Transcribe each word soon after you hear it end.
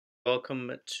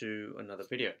Welcome to another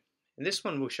video. In this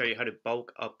one, we'll show you how to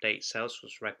bulk update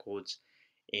Salesforce records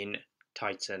in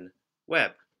Titan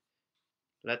Web.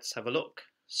 Let's have a look.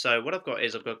 So what I've got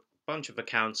is I've got a bunch of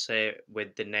accounts here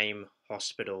with the name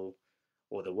hospital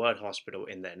or the word hospital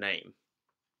in their name.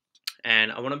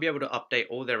 And I want to be able to update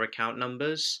all their account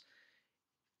numbers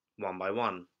one by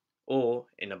one or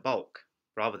in a bulk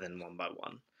rather than one by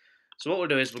one. So what we'll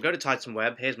do is we'll go to Titan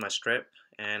Web. Here's my strip,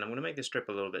 and I'm going to make the strip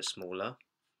a little bit smaller.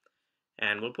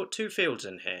 And we'll put two fields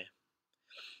in here.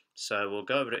 So we'll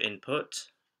go over to input.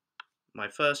 My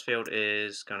first field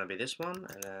is going to be this one,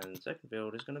 and then the second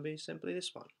field is going to be simply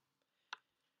this one.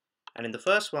 And in the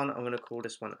first one, I'm going to call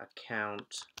this one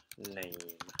account name,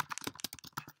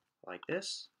 like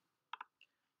this.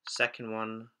 Second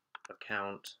one,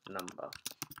 account number,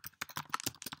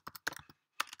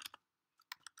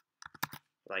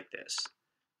 like this.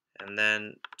 And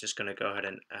then just going to go ahead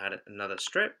and add another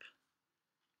strip.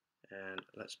 And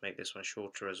let's make this one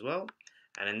shorter as well.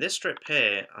 And in this strip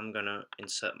here, I'm going to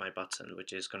insert my button,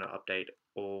 which is going to update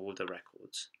all the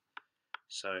records.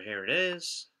 So here it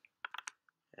is.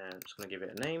 And I'm just going to give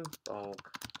it a name,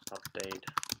 bulk update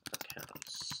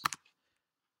accounts,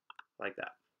 like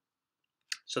that.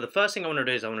 So the first thing I want to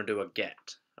do is I want to do a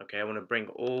get. Okay, I want to bring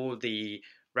all the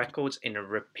records in a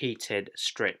repeated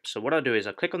strip. So what I'll do is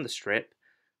I'll click on the strip,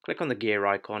 click on the gear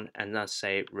icon, and then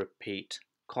say repeat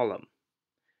column.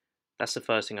 That's the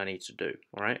first thing I need to do,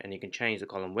 all right? And you can change the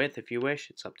column width if you wish.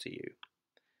 It's up to you.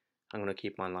 I'm going to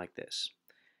keep mine like this.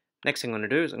 Next thing I'm going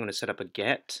to do is I'm going to set up a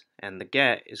get, and the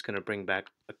get is going to bring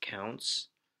back accounts.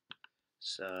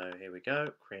 So here we go,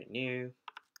 create new,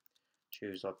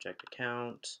 choose object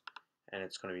account, and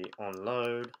it's going to be on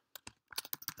load,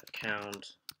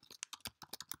 account,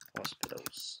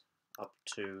 hospitals, up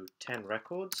to 10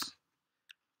 records,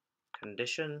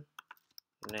 condition,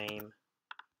 name,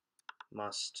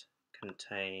 must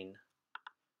contain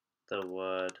the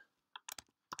word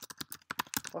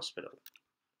hospital.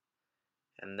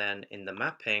 And then in the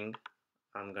mapping,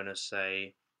 I'm going to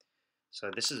say,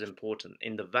 so this is important,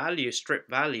 in the value, strip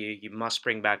value, you must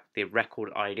bring back the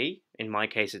record ID. In my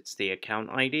case, it's the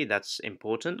account ID, that's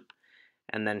important.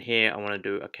 And then here I want to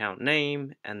do account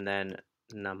name, and then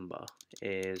number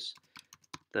is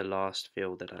the last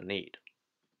field that I need.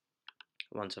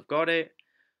 Once I've got it,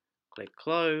 click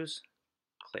close,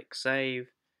 click save,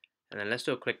 and then let's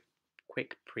do a quick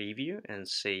preview and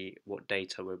see what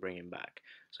data we're bringing back.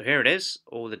 So here it is,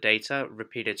 all the data,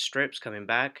 repeated strips coming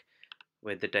back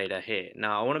with the data here.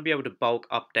 Now I want to be able to bulk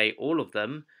update all of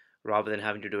them rather than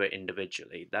having to do it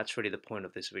individually. That's really the point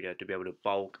of this video, to be able to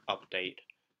bulk update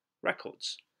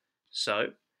records.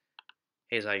 So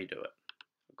here's how you do it.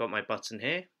 I've got my button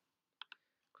here,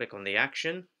 click on the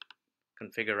action,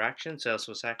 configure action,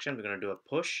 Salesforce action, we're going to do a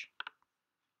push.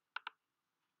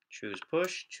 Choose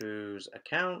choose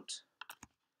account,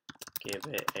 give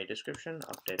it a description,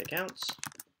 update accounts.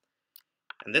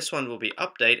 And this one will be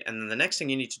update, and then the next thing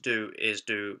you need to do is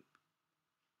do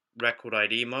record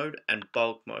ID mode and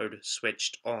bulk mode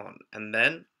switched on, and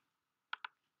then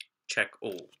check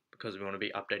all, because we want to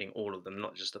be updating all of them,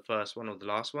 not just the first one or the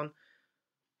last one,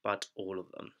 but all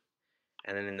of them.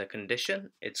 And then in the condition,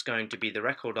 it's going to be the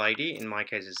record ID, in my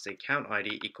case it's the account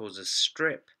ID, equals a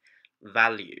strip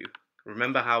value.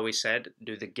 Remember how we said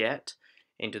do the get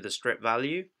into the strip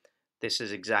value? This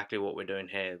is exactly what we're doing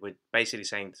here. We're basically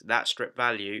saying that strip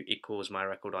value equals my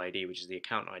record ID, which is the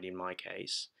account ID in my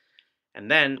case. And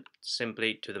then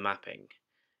simply to the mapping.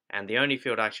 And the only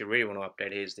field I actually really want to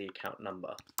update is the account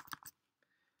number.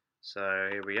 So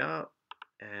here we are,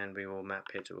 and we will map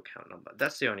here to account number.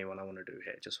 That's the only one I want to do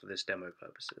here, just for this demo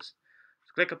purposes.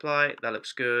 So click apply, that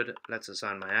looks good. Let's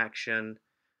assign my action.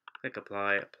 Click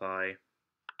apply, apply,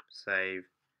 save,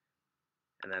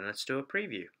 and then let's do a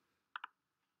preview.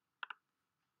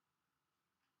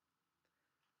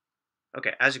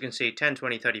 Okay, as you can see, 10,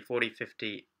 20, 30, 40,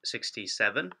 50,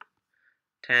 67.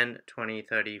 10, 20,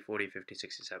 30, 40, 50,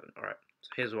 67. Alright, so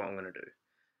here's what I'm going to do.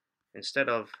 Instead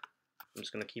of, I'm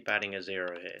just going to keep adding a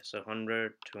 0 here. So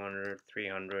 100, 200,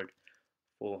 300,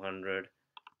 400,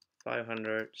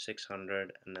 500,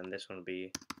 600, and then this one will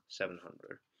be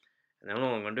 700. And then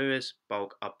all I'm going to do is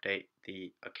bulk update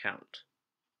the account.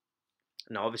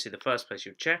 Now obviously the first place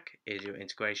you check is your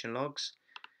integration logs.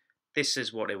 This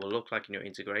is what it will look like in your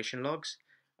integration logs.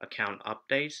 Account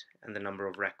update and the number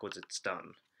of records it's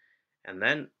done. And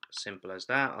then, simple as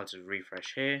that, I'll just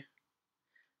refresh here.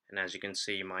 And as you can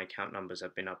see, my account numbers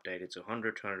have been updated to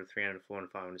 100, 200, 300, 400,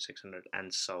 500, 600,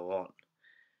 and so on.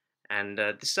 And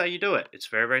this is how you do it. It's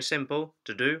very, very simple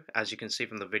to do, as you can see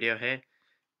from the video here.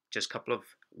 Just a couple of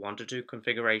 1 to 2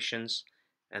 configurations,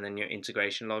 and then your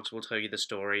integration logs will tell you the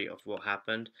story of what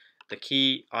happened. The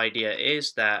key idea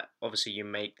is that obviously you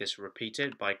make this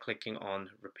repeated by clicking on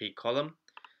repeat column.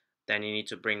 Then you need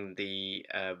to bring the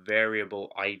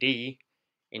variable ID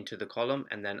into the column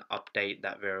and then update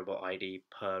that variable ID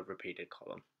per repeated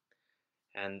column.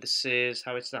 And this is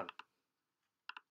how it's done.